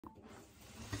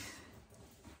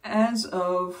as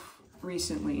of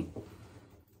recently.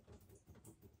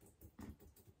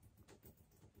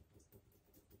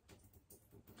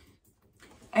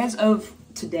 As of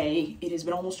today, it has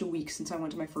been almost a week since I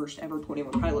went to my first ever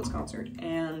 21 Pilots concert,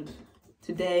 and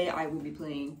today I will be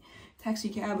playing Taxi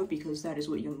Cab because that is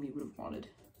what young me would have wanted.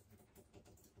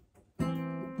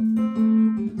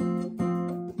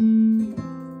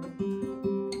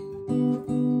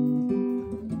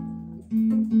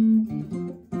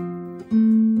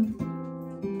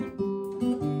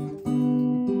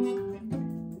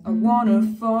 I wanna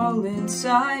fall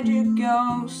inside your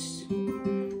ghost,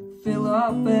 fill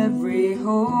up every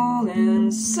hole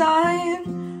inside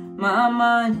my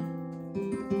mind,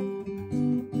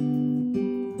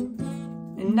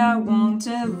 and I want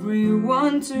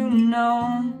everyone to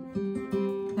know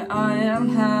that I am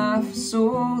half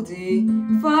soul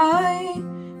divided.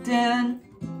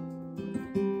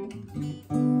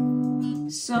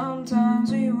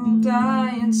 Sometimes we will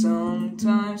die and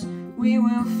sometimes we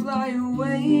will fly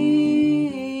away.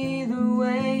 Either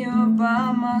way, you're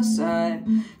by my side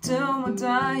till my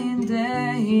dying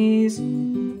days.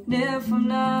 And if I'm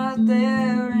not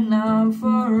there and I'm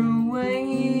far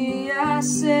away, I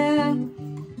said,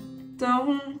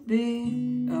 don't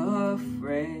be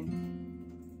afraid.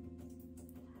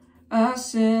 I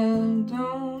said,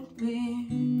 don't be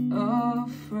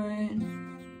afraid.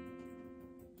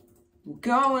 We're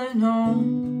going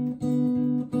home.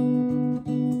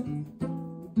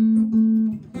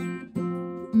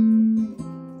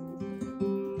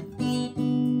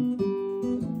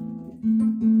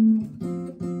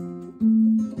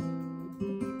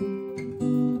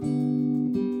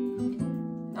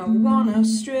 I wanna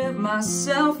strip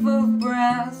myself of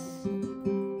breath,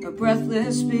 a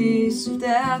breathless piece of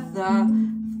death I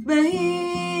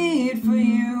made for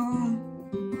you.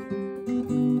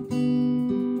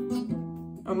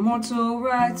 A mortal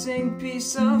writing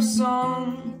piece of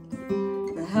song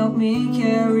that helped me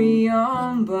carry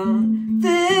on, but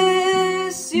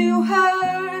this you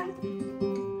heard.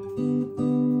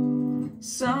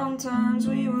 Sometimes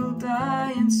we will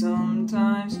die and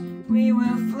sometimes we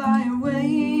will fly away.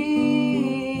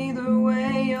 Either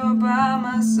way, you're by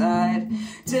my side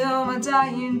till my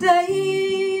dying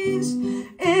days.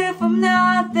 If I'm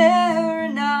not there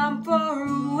and I'm far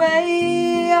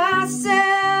away, I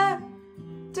said,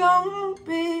 don't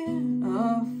be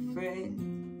afraid.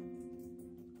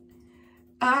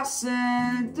 I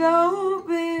said, don't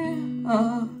be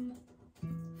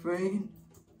afraid.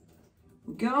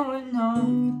 We're going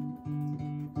home.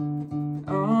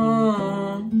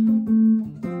 Oh.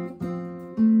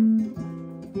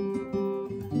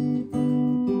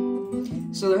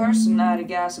 So the hearse ran out of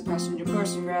gas, a passenger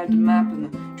person grabbed a map,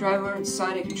 and the driver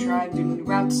inside it contrived a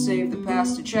route to save the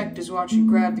past. He checked his watch and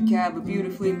grabbed the cab, a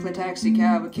beautifully planned taxi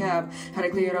cab. A cab had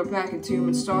to clear up back into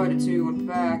and started to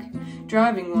unpack,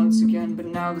 driving once again, but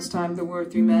now this time there were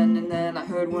three men. And then I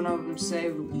heard one of them say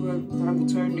the word time will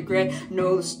turn to gray.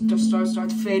 No, the stars start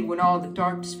to fade when all the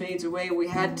darkness fades away. We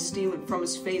had to steal it from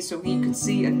his face so he could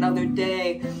see another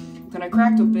day. Then I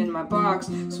cracked open my box,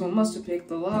 someone must have picked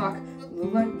the lock. The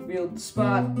light revealed the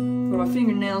spot where my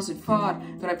fingernails had fought.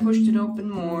 Then I pushed it open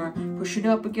more, pushed it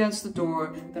up against the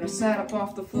door. Then I sat up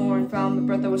off the floor and found the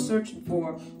breath I was searching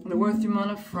for. And there were three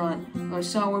men up front, and I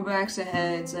saw our backs and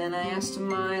heads. And I asked,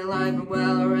 am I alive and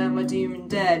well, or am I demon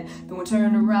dead? Then we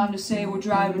turned around to say we're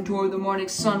driving toward the morning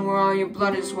sun, where all your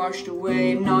blood is washed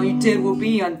away and all you did will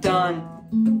be undone.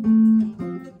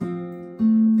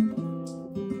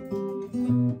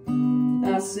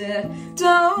 I said,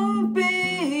 don't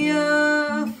be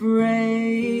afraid.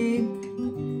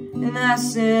 And I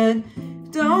said,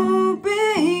 don't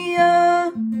be